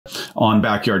on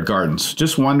backyard gardens.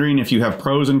 Just wondering if you have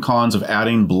pros and cons of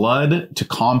adding blood to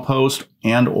compost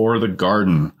and or the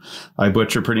garden. I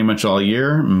butcher pretty much all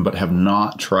year, but have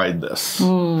not tried this.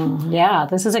 Yeah,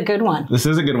 this is a good one. This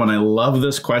is a good one. I love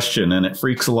this question, and it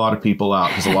freaks a lot of people out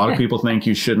because a lot of people think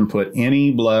you shouldn't put any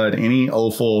blood, any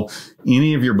offal,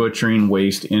 any of your butchering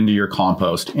waste into your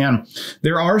compost. And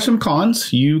there are some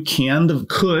cons. You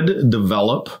could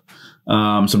develop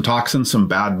some toxins, some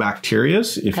bad bacteria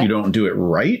if you don't do it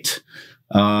right.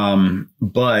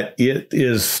 But it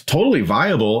is totally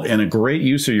viable and a great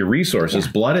use of your resources.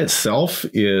 Yeah. Blood itself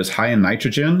is high in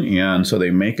nitrogen, and so they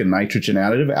make a nitrogen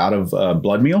additive out of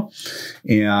blood meal.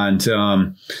 And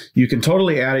you can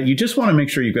totally add it. You just want to make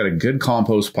sure you've got a good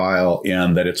compost pile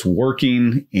and that it's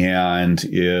working and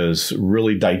is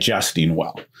really digesting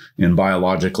well and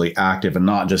biologically active and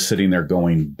not just sitting there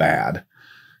going bad.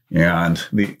 And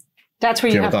that's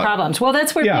where you have problems. Well,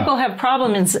 that's where people have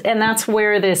problems. And that's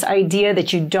where this idea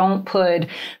that you don't put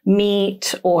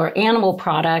meat or animal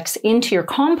products into your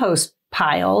compost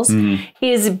piles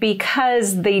is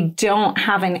because they don't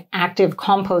have an active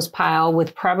compost pile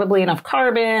with probably enough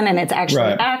carbon and it's actually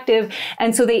active.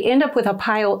 And so they end up with a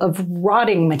pile of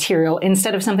rotting material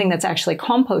instead of something that's actually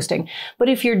composting. But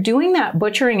if you're doing that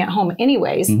butchering at home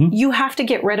anyways, you have to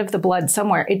get rid of the blood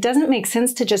somewhere. It doesn't make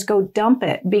sense to just go dump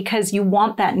it because you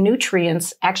want that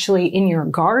nutrients actually in your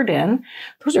garden.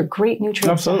 Those are great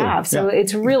nutrients to have. So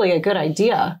it's really a good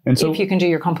idea if you can do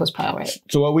your compost pile right.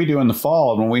 So what we do in the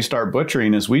fall when we start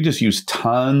butchering is we just use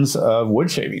tons of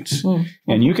wood shavings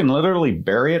and you can literally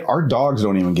bury it. Our dogs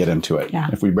don't even get into it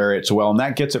if we bury it so well, and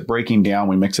that gets it breaking down.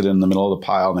 We mix it in the middle of the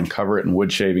pile and then cover it in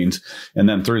wood shavings. And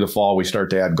then through the fall, we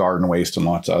start to add garden waste and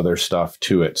lots of other stuff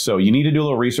to it. So you need to do a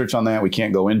little research on that. We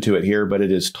can't go into it here, but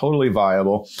it is totally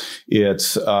viable.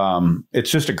 It's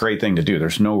just a great thing to do.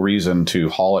 There's no reason to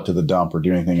haul it to the dump or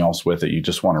do anything else with it. You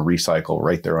just want to recycle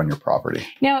right there on your property.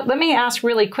 Now, let me ask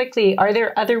really quickly, are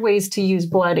there other ways to use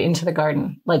blood into the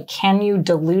garden? Like, can you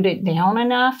dilute it down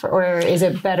enough, or is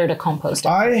it better to compost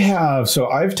it? So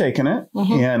I've taken it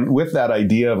and with that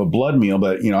idea of a blood meal,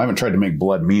 but I haven't tried to make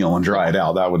blood meal and dry it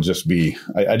out. That would just be,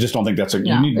 I just don't think that's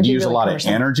you need to use really a lot of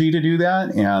energy to do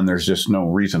that. And there's just no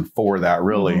reason for that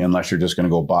really, unless you're just going to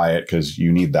go buy it because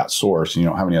you need that source and you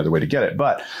don't have any other way to get it.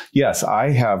 But yes,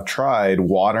 I have tried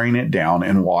watering it down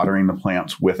and watering the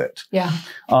plants with it. Yeah.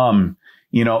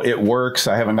 It works.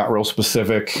 I haven't got real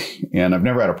specific and I've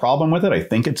never had a problem with it. I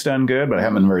think it's done good, but I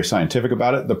haven't been very scientific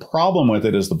about it. The problem with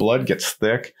it is the blood gets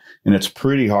thick and it's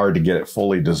pretty hard to get it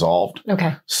fully dissolved.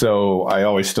 Okay. So I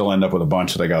always still end up with a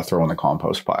bunch that I got to throw in the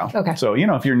compost pile. Okay. So,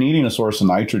 if you're needing a source of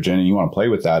nitrogen and you want to play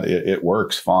with that, it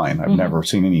works fine. I've never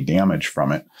seen any damage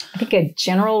from it. I think a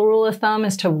general rule of thumb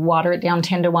is to water it down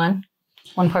 10 to 1.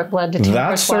 1 part blood to 2 parts water.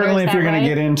 That's certainly if you're going to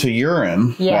get into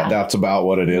urine. Yeah. That's about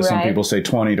what it is. Some people say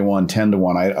 20 to 1, 10 to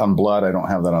 1. On blood, I don't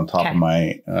have that on top of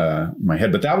my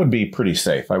head, but that would be pretty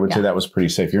safe. I would say that was pretty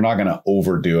safe. You're not going to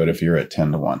overdo it if you're at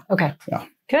 10 to 1. Okay. Yeah.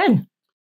 Good.